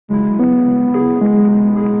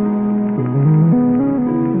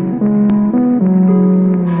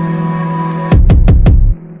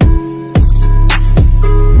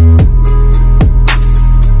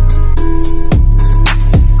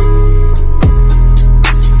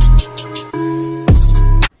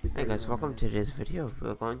welcome to this video.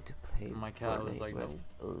 We're going to play My cat was Fortnite like, with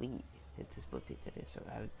no. Lee. It's his birthday today, so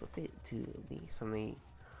happy birthday to Lee. Something.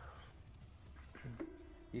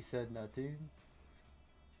 He said nothing.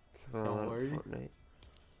 Don't worry. Fortnite.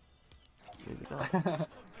 Maybe not.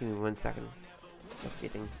 Give me 1 second.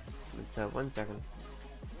 Updating. It's 1 second.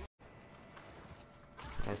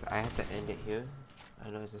 Guys, I have to end it here.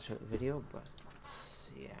 I know it's a short video, but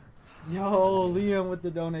yeah. Yo, Liam with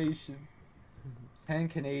the donation. 10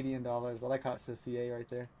 Canadian dollars. I like how it says CA right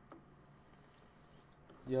there.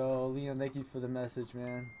 Yo, Liam, thank you for the message,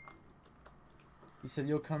 man. You said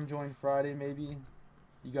you'll come join Friday, maybe?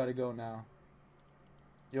 You gotta go now.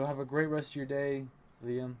 Yo, have a great rest of your day,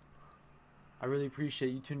 Liam. I really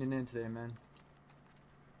appreciate you tuning in today, man.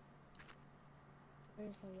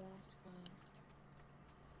 Where's the last one?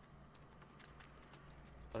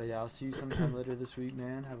 But yeah, I'll see you sometime later this week,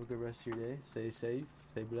 man. Have a good rest of your day. Stay safe.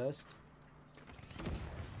 Stay blessed.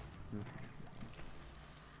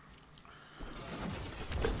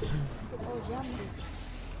 Oh, Jambi.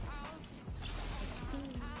 It's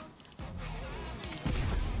clean.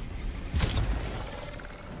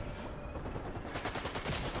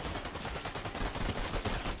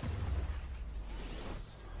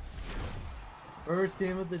 First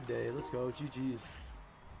game of the day. Let's go. GG's.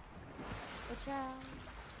 Watch out.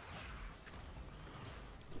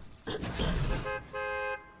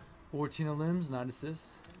 14 limbs, 9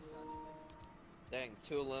 assists. Dang,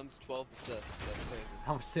 2 limbs, 12 assists. That's crazy.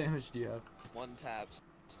 How much damage do you have? 1 tabs.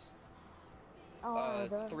 Oh,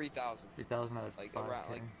 bro. 3,000. 3,000 out of Like 5K. around,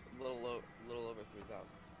 like little over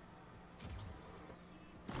 3,000.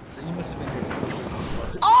 So you must have been here.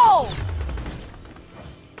 Oh!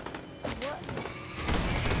 What?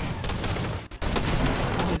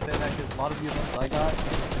 I only say that because a lot of you that I got,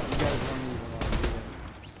 you guys weren't even do it.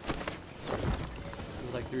 It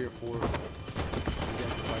was like 3 or 4. You guys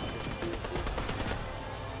were like 3 or 4.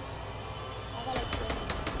 I got like 20.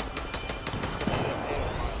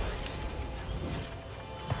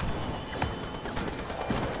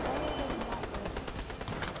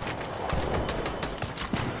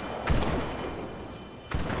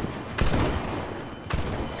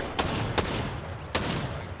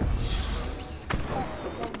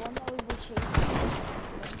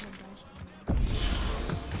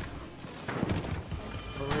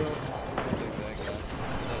 For real?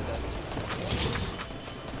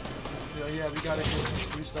 So yeah, we gotta get some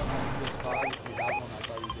free stuff on this spot if you have one. I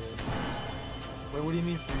thought you did. Wait, what do you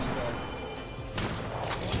mean free stuff?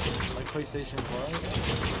 Like PlayStation Plus?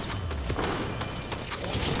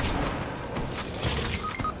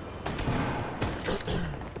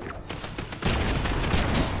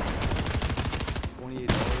 $28.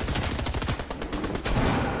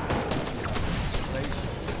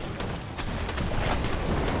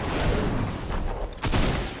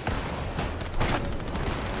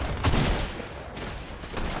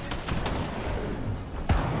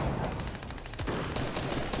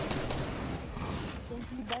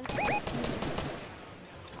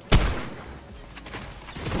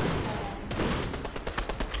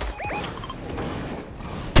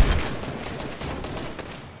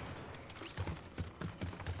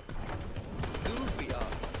 Goofy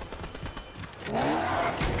up.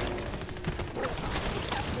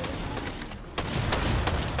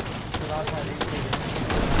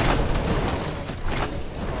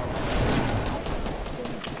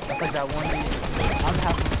 That's like that one week. I'm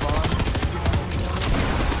having fun.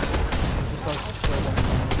 Just like show them.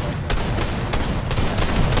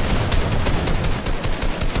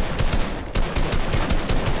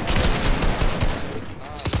 It's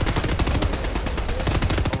not.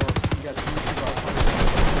 Oh, you got 2 people out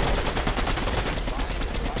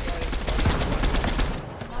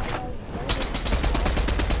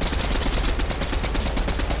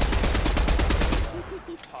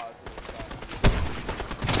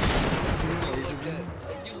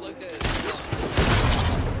If you looked at it, you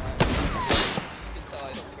can tell I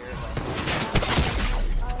don't care about it.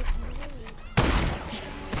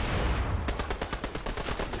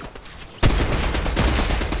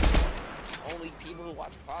 Only people who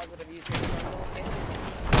watch positive YouTube channels.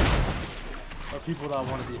 or people that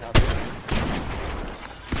want to be happy.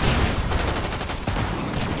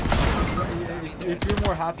 If you're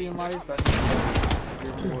more happy in life, that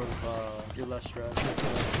means you're more you're less stressed.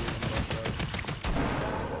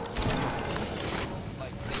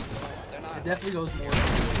 Like they're not. It definitely goes more.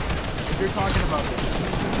 If you're talking about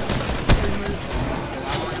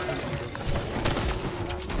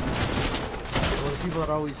the people that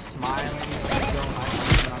are always smiling and so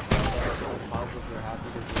nice, not positive, they're happy.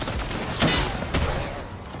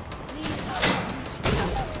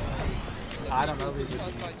 I don't know. Put These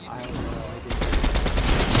us on I YouTube. don't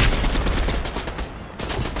know.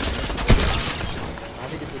 I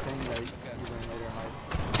think it's a thing that you learn later in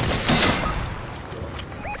life.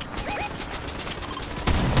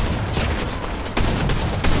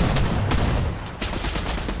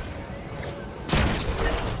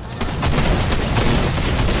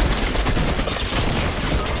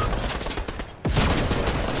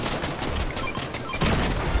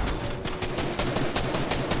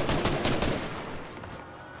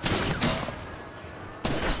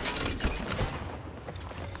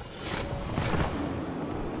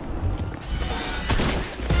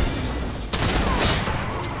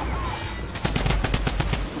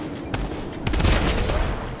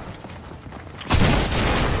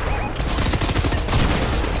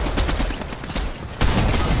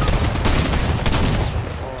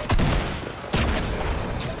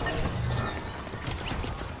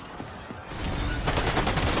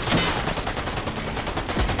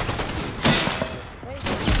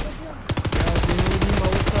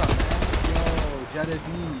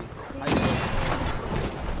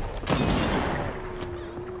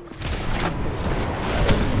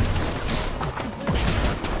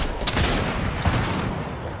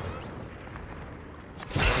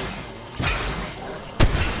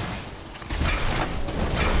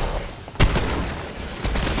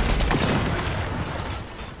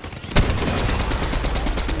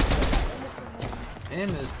 In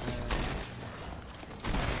this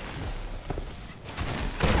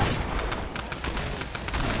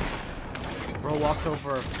bro walks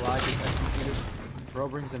over a flag is executed. Bro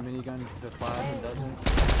brings a minigun to class and doesn't.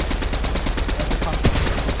 That's a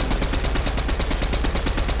consequence.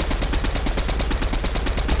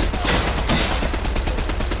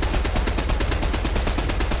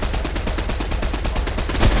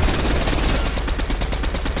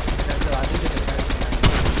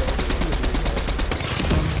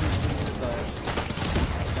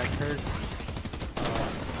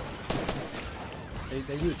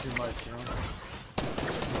 They do it too much, you know.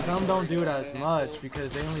 Some don't do it as much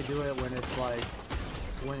because they only do it when it's like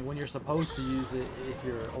when you're supposed to use it if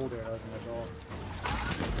you're older as an adult.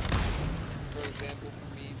 For example,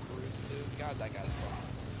 for me, Bruce, dude, God, that guy's fun.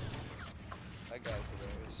 That guy's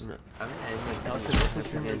hilarious. No, I'm No, like, to most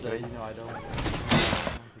streamers that you know I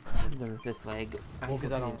don't. there was this leg. Well,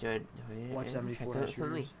 'cause I don't enjoyed watch that many check Fortnite out something.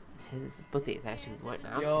 streamers. His birthday is actually what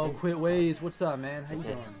now? Yo, today, quit so ways. What's up, man? How you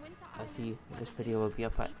Okay. doing? I'll see this video will be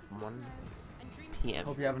up at 1 p.m.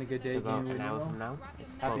 Hope you're having a good day So about gaming with an hour Nemo. from now.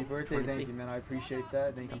 It's Happy birthday, 12:23. thank you, man. I appreciate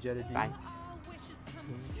that. Thank you, Jetta D. Bye.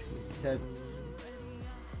 He said,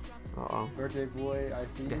 Uh-oh. birthday boy, I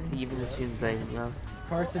see That's you. even the streams I know.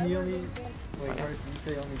 Carson, you only... Wait, yeah. Carson, you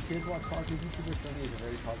say only kids watch popular YouTubers? Sunny is a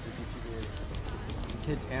very popular YouTuber.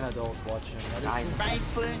 Kids and adults watch him. That is cool. Right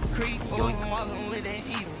foot creep, walking with that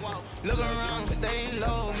heater. Look around, stay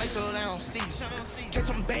low, make sure they don't see. Catch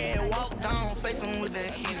them bad, walk down, face them with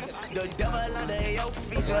that heater. The devil under your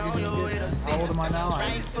feet, so on your way to see. How old am I now?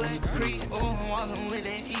 Right foot creep, walking with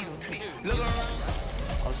that heater. Look around.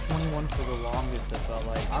 I was 21 for the longest, I felt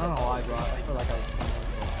like. I don't know why, bro. I feel like I was 21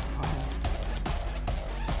 for a long time.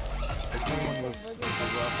 Like 21 was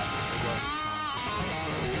a rough time.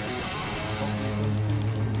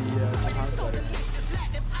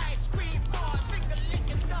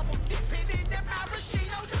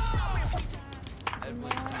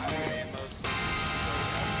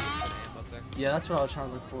 Yeah, that's what I was trying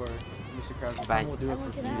to look for, Mr. Krabs. Bye. We'll do I it for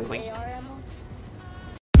want to free. have Wait. AR ammo.